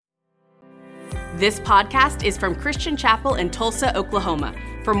This podcast is from Christian Chapel in Tulsa, Oklahoma.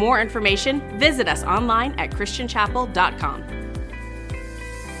 For more information, visit us online at christianchapel.com.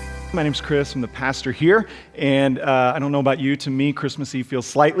 My name's Chris. I'm the pastor here, and I don't know about you. To me, Christmas Eve feels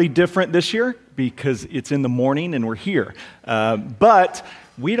slightly different this year because it's in the morning and we're here. But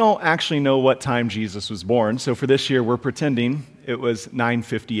we don't actually know what time Jesus was born, so for this year, we're pretending it was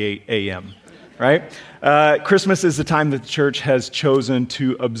 9:58 a.m., right? Christmas is the time that the church has chosen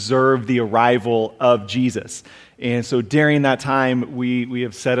to observe the arrival of Jesus. And so during that time, we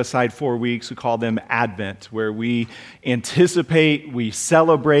have set aside 4 weeks. We call them Advent, where we anticipate, we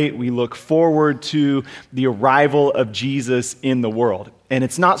celebrate, we look forward to the arrival of Jesus in the world. And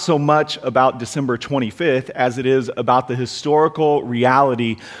it's not so much about December 25th as it is about the historical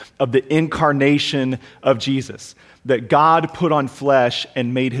reality of the incarnation of Jesus, that God put on flesh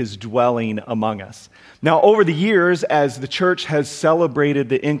and made his dwelling among us. Now, over the years, as the church has celebrated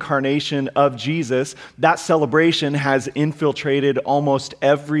the incarnation of Jesus, that celebration has infiltrated almost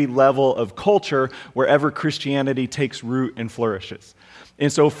every level of culture wherever Christianity takes root and flourishes.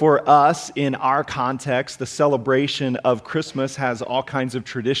 And so for us, in our context, the celebration of Christmas has all kinds of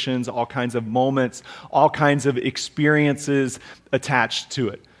traditions, all kinds of moments, all kinds of experiences attached to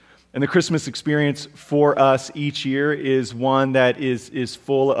it. And the Christmas experience for us each year is one that is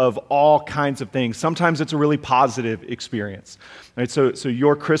full of all kinds of things. Sometimes it's a really positive experience. Right? So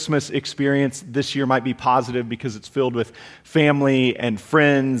your Christmas experience this year might be positive because it's filled with family and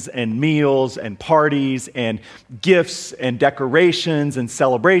friends and meals and parties and gifts and decorations and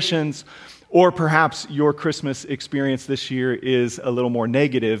celebrations. Or perhaps your Christmas experience this year is a little more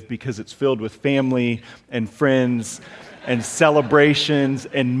negative because it's filled with family and friends and celebrations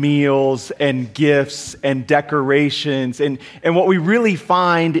and meals and gifts and decorations. And what we really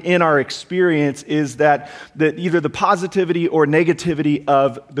find in our experience is that either the positivity or negativity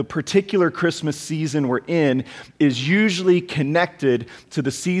of the particular Christmas season we're in is usually connected to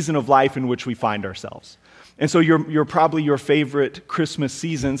the season of life in which we find ourselves. And so your probably your favorite Christmas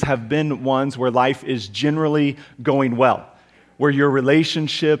seasons have been ones where life is generally going well, where your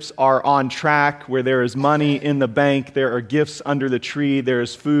relationships are on track, where there is money in the bank, there are gifts under the tree, there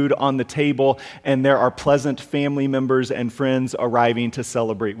is food on the table, and there are pleasant family members and friends arriving to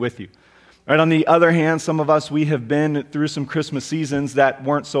celebrate with you. Right? On the other hand, some of us, we have been through some Christmas seasons that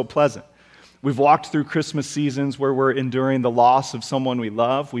weren't so pleasant. We've walked through Christmas seasons where we're enduring the loss of someone we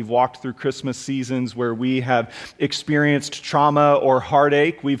love. We've walked through Christmas seasons where we have experienced trauma or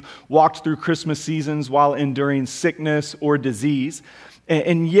heartache. We've walked through Christmas seasons while enduring sickness or disease.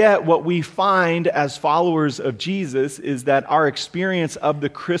 And yet what we find as followers of Jesus is that our experience of the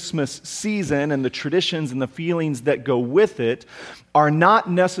Christmas season and the traditions and the feelings that go with it are not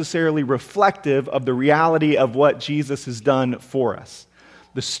necessarily reflective of the reality of what Jesus has done for us.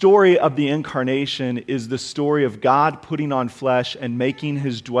 The story of the incarnation is the story of God putting on flesh and making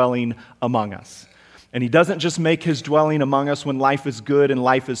his dwelling among us. And he doesn't just make his dwelling among us when life is good and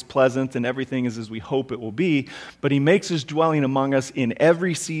life is pleasant and everything is as we hope it will be, but he makes his dwelling among us in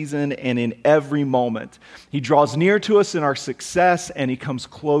every season and in every moment. He draws near to us in our success and he comes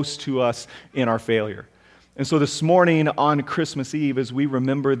close to us in our failure. And so this morning on Christmas Eve, as we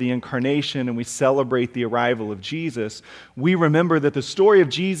remember the incarnation and we celebrate the arrival of Jesus, we remember that the story of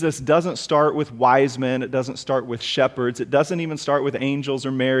Jesus doesn't start with wise men, it doesn't start with shepherds, it doesn't even start with angels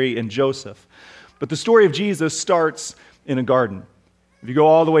or Mary and Joseph. But the story of Jesus starts in a garden. If you go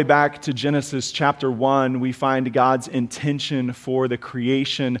all the way back to Genesis chapter 1, we find God's intention for the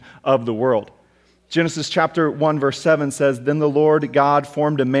creation of the world. Genesis chapter 1 verse 7 says, "Then the Lord God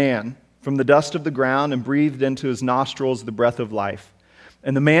formed a man from the dust of the ground and breathed into his nostrils the breath of life.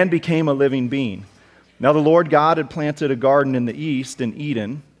 And the man became a living being. Now the Lord God had planted a garden in the east in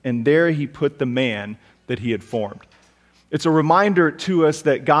Eden, and there he put the man that he had formed." It's a reminder to us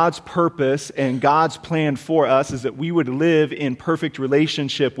that God's purpose and God's plan for us is that we would live in perfect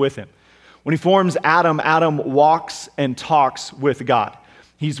relationship with him. When he forms Adam, Adam walks and talks with God.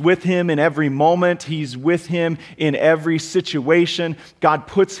 He's with him in every moment. He's with him in every situation. God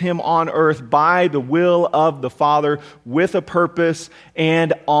puts him on earth by the will of the Father with a purpose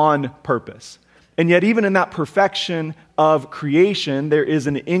and on purpose. And yet even in that perfection of creation, there is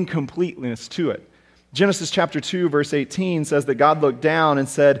an incompleteness to it. Genesis chapter 2 verse 18 says that God looked down and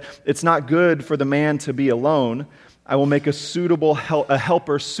said, "It's not good for the man to be alone. I will make a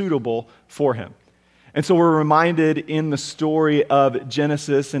helper suitable for him." And so we're reminded in the story of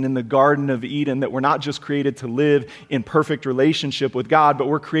Genesis and in the Garden of Eden that we're not just created to live in perfect relationship with God, but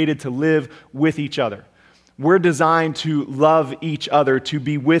we're created to live with each other. We're designed to love each other, to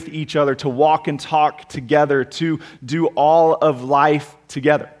be with each other, to walk and talk together, to do all of life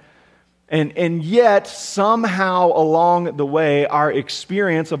together. And yet, somehow along the way, our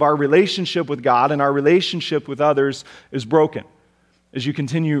experience of our relationship with God and our relationship with others is broken. As you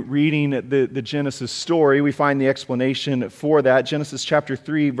continue reading the Genesis story, we find the explanation for that. Genesis chapter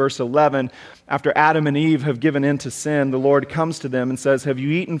 3, verse 11, after Adam and Eve have given in to sin, the Lord comes to them and says, "Have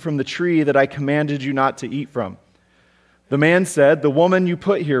you eaten from the tree that I commanded you not to eat from?" The man said, "The woman you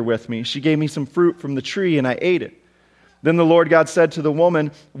put here with me, she gave me some fruit from the tree and I ate it." Then the Lord God said to the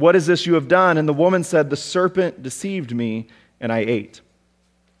woman, "What is this you have done?" And the woman said, "The serpent deceived me and I ate."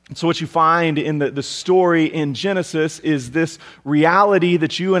 And so what you find in the story in Genesis is this reality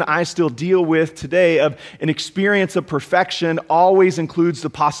that you and I still deal with today of an experience of perfection always includes the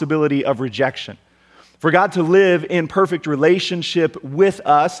possibility of rejection. For God to live in perfect relationship with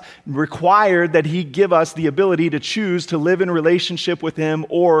us required that He give us the ability to choose to live in relationship with Him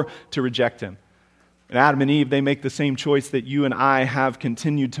or to reject Him. And Adam and Eve, they make the same choice that you and I have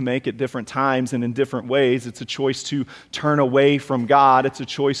continued to make at different times and in different ways. It's a choice to turn away from God. It's a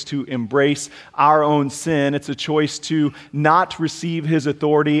choice to embrace our own sin. It's a choice to not receive His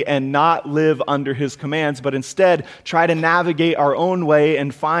authority and not live under His commands, but instead try to navigate our own way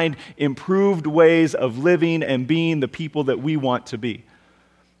and find improved ways of living and being the people that we want to be.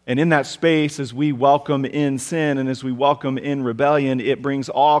 And in that space, as we welcome in sin and as we welcome in rebellion, it brings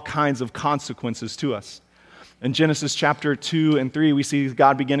all kinds of consequences to us. In Genesis chapter 2 and 3, we see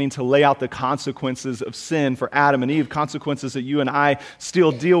God beginning to lay out the consequences of sin for Adam and Eve, consequences that you and I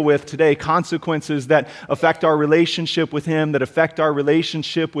still deal with today, consequences that affect our relationship with Him, that affect our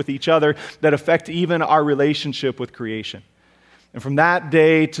relationship with each other, that affect even our relationship with creation. And from that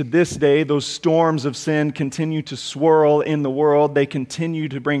day to this day, those storms of sin continue to swirl in the world. They continue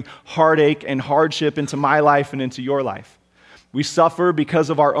to bring heartache and hardship into my life and into your life. We suffer because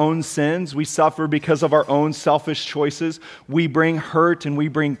of our own sins. We suffer because of our own selfish choices. We bring hurt and we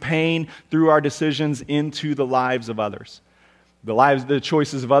bring pain through our decisions into the lives of others. The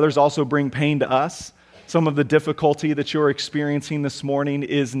choices of others also bring pain to us. Some of the difficulty that you're experiencing this morning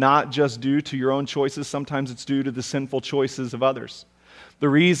is not just due to your own choices. Sometimes it's due to the sinful choices of others. The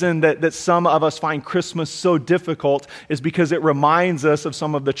reason that some of us find Christmas so difficult is because it reminds us of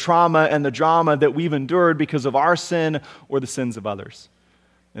some of the trauma and the drama that we've endured because of our sin or the sins of others.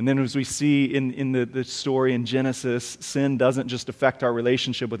 And then as we see in the story in Genesis, sin doesn't just affect our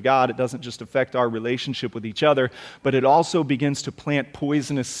relationship with God, it doesn't just affect our relationship with each other, but it also begins to plant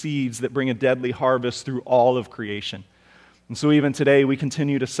poisonous seeds that bring a deadly harvest through all of creation. And so even today, we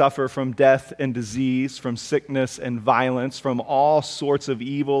continue to suffer from death and disease, from sickness and violence, from all sorts of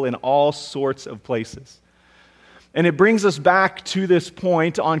evil in all sorts of places. And it brings us back to this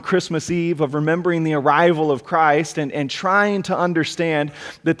point on Christmas Eve of remembering the arrival of Christ and trying to understand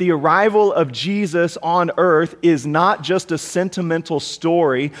that the arrival of Jesus on earth is not just a sentimental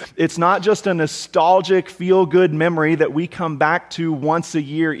story. It's not just a nostalgic, feel-good memory that we come back to once a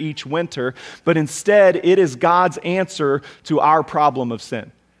year each winter, but instead it is God's answer to our problem of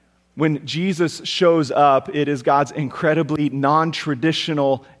sin. When Jesus shows up, it is God's incredibly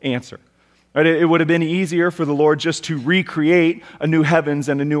non-traditional answer. Right? It would have been easier for the Lord just to recreate a new heavens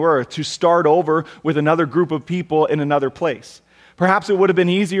and a new earth, to start over with another group of people in another place. Perhaps it would have been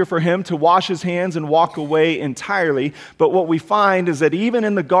easier for Him to wash His hands and walk away entirely, but what we find is that even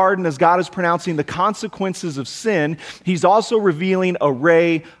in the garden, as God is pronouncing the consequences of sin, He's also revealing a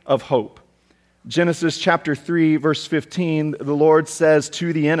ray of hope. Genesis chapter 3, verse 15, the Lord says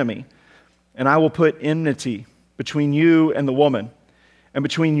to the enemy, "And I will put enmity between you and the woman, and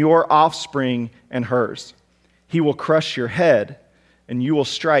between your offspring and hers. He will crush your head, and you will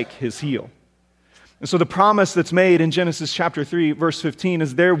strike his heel." And so the promise that's made in Genesis chapter 3, verse 15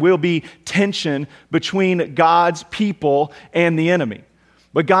 is there will be tension between God's people and the enemy.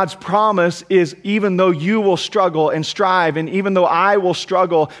 But God's promise is even though you will struggle and strive, and even though I will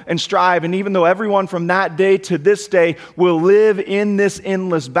struggle and strive, and even though everyone from that day to this day will live in this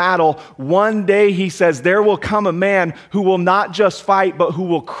endless battle, one day, He says, there will come a man who will not just fight, but who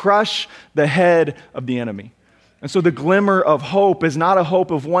will crush the head of the enemy. And so the glimmer of hope is not a hope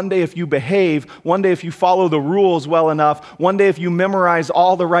of one day if you behave, one day if you follow the rules well enough, one day if you memorize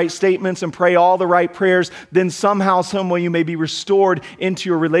all the right statements and pray all the right prayers, then somehow, some way you may be restored into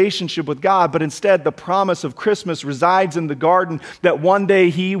your relationship with God. But instead, the promise of Christmas resides in the garden that one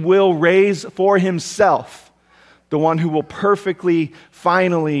day He will raise for Himself the one who will perfectly,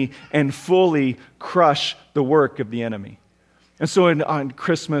 finally, and fully crush the work of the enemy. And so on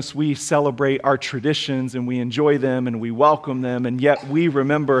Christmas, we celebrate our traditions and we enjoy them and we welcome them, and yet we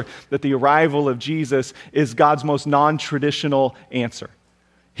remember that the arrival of Jesus is God's most non-traditional answer.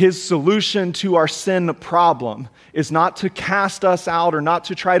 His solution to our sin problem is not to cast us out or not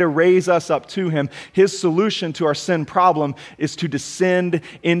to try to raise us up to him. His solution to our sin problem is to descend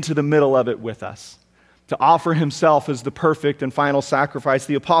into the middle of it with us, to offer himself as the perfect and final sacrifice.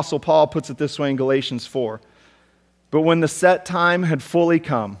 The Apostle Paul puts it this way in Galatians 4. But when the set time had fully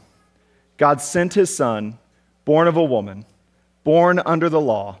come, God sent his Son, born of a woman, born under the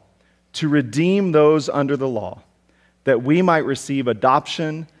law, to redeem those under the law, that we might receive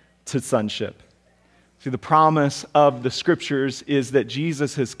adoption to sonship. See, the promise of the Scriptures is that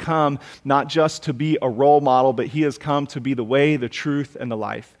Jesus has come not just to be a role model, but he has come to be the way, the truth, and the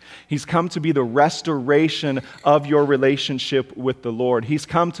life. He's come to be the restoration of your relationship with the Lord. He's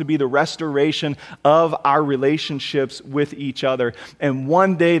come to be the restoration of our relationships with each other. And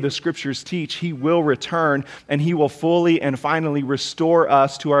one day, the Scriptures teach, he will return and he will fully and finally restore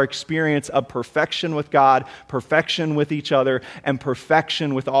us to our experience of perfection with God, perfection with each other, and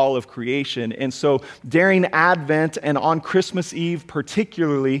perfection with all of creation. And so, during Advent and on Christmas Eve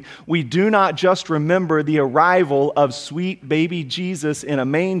particularly, we do not just remember the arrival of sweet baby Jesus in a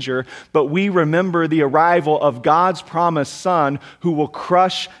manger, but we remember the arrival of God's promised Son who will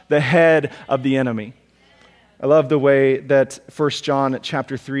crush the head of the enemy. I love the way that 1 John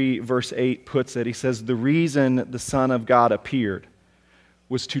chapter 3, verse 8 puts it. He says, the reason the Son of God appeared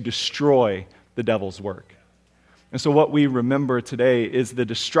was to destroy the devil's work. And so what we remember today is the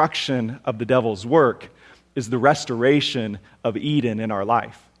destruction of the devil's work is the restoration of Eden in our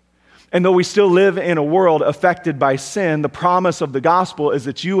life. And though we still live in a world affected by sin, the promise of the gospel is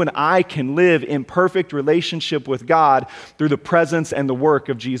that you and I can live in perfect relationship with God through the presence and the work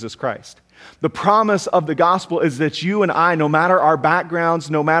of Jesus Christ. The promise of the gospel is that you and I, no matter our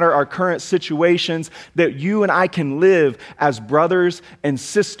backgrounds, no matter our current situations, that you and I can live as brothers and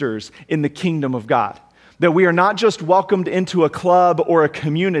sisters in the kingdom of God. That we are not just welcomed into a club or a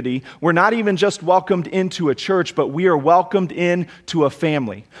community. We're not even just welcomed into a church, but we are welcomed into a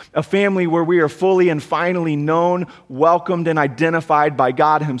family where we are fully and finally known, welcomed, and identified by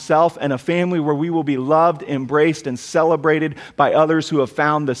God himself, and a family where we will be loved, embraced, and celebrated by others who have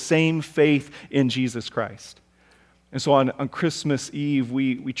found the same faith in Jesus Christ. And so on Christmas Eve,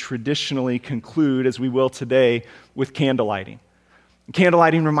 we traditionally conclude, as we will today, with candlelighting.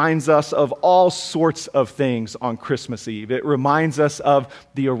 Candlelighting reminds us of all sorts of things on Christmas Eve. It reminds us of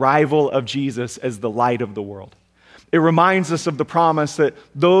the arrival of Jesus as the light of the world. It reminds us of the promise that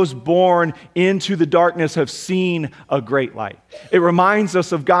those born into the darkness have seen a great light. It reminds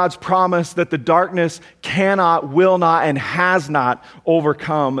us of God's promise that the darkness cannot, will not, and has not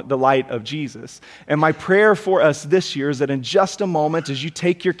overcome the light of Jesus. And my prayer for us this year is that in just a moment, as you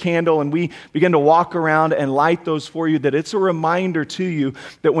take your candle and we begin to walk around and light those for you, that it's a reminder to you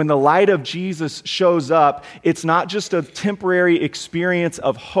that when the light of Jesus shows up, it's not just a temporary experience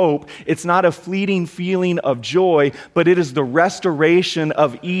of hope. It's not a fleeting feeling of joy, but it is the restoration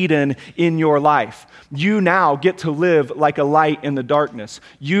of Eden in your life. You now get to live like a light in the darkness.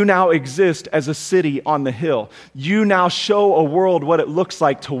 You now exist as a city on the hill. You now show a world what it looks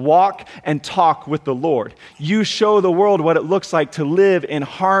like to walk and talk with the Lord. You show the world what it looks like to live in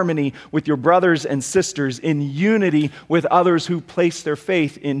harmony with your brothers and sisters, in unity with others who place their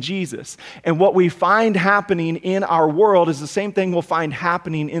faith in Jesus. And what we find happening in our world is the same thing we'll find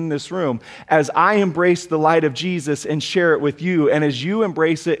happening in this room. As I embrace the light of Jesus and share it with you, and as you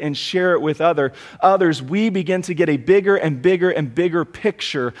embrace it and share it with others, we begin to get a bigger and bigger and bigger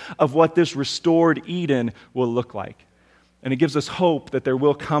picture of what this restored Eden will look like. And it gives us hope that there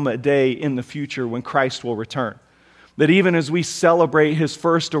will come a day in the future when Christ will return. That even as we celebrate his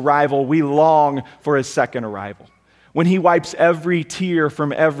first arrival, we long for his second arrival. When he wipes every tear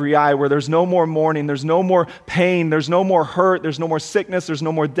from every eye, where there's no more mourning, there's no more pain, there's no more hurt, there's no more sickness, there's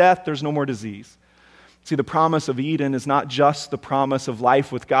no more death, there's no more disease. See, the promise of Eden is not just the promise of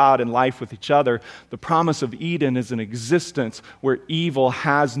life with God and life with each other. The promise of Eden is an existence where evil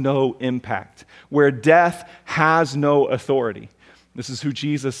has no impact, where death has no authority. This is who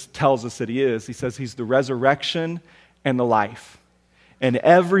Jesus tells us that he is. He says he's the resurrection and the life. And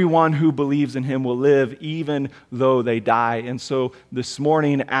everyone who believes in him will live even though they die. And so this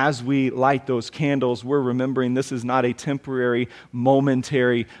morning, as we light those candles, we're remembering this is not a temporary,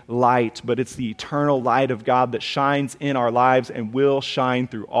 momentary light, but it's the eternal light of God that shines in our lives and will shine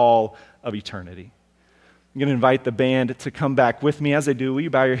through all of eternity. I'm going to invite the band to come back with me. As I do, will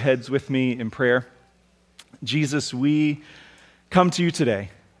you bow your heads with me in prayer? Jesus, we come to you today.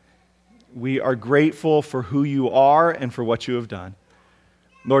 We are grateful for who you are and for what you have done.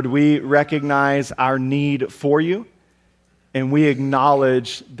 Lord, we recognize our need for you, and we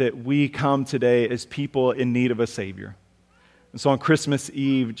acknowledge that we come today as people in need of a Savior. And so on Christmas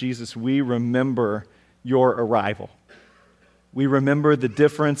Eve, Jesus, we remember your arrival. We remember the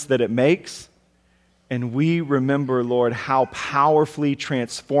difference that it makes, and we remember, Lord, how powerfully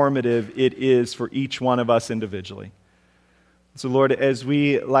transformative it is for each one of us individually. So, Lord, as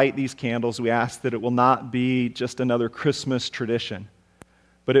we light these candles, we ask that it will not be just another Christmas tradition,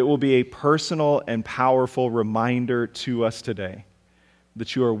 but it will be a personal and powerful reminder to us today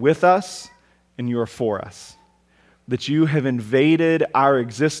that you are with us and you are for us, that you have invaded our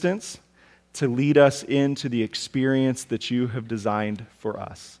existence to lead us into the experience that you have designed for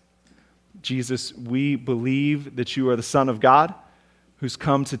us. Jesus, we believe that you are the Son of God who's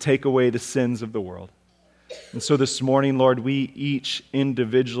come to take away the sins of the world. And so this morning, Lord, we each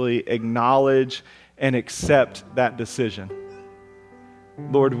individually acknowledge and accept that decision.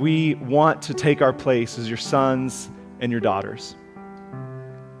 Lord, we want to take our place as your sons and your daughters.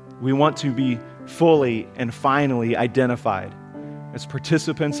 We want to be fully and finally identified as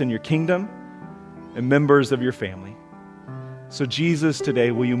participants in your kingdom and members of your family. So Jesus,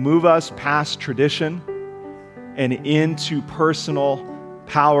 today, will you move us past tradition and into personal,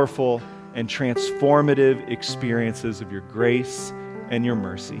 powerful, and transformative experiences of your grace and your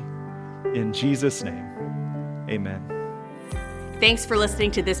mercy. In Jesus' name, amen. Thanks for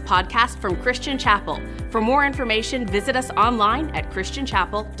listening to this podcast from Christian Chapel. For more information, visit us online at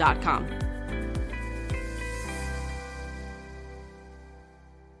christianchapel.com.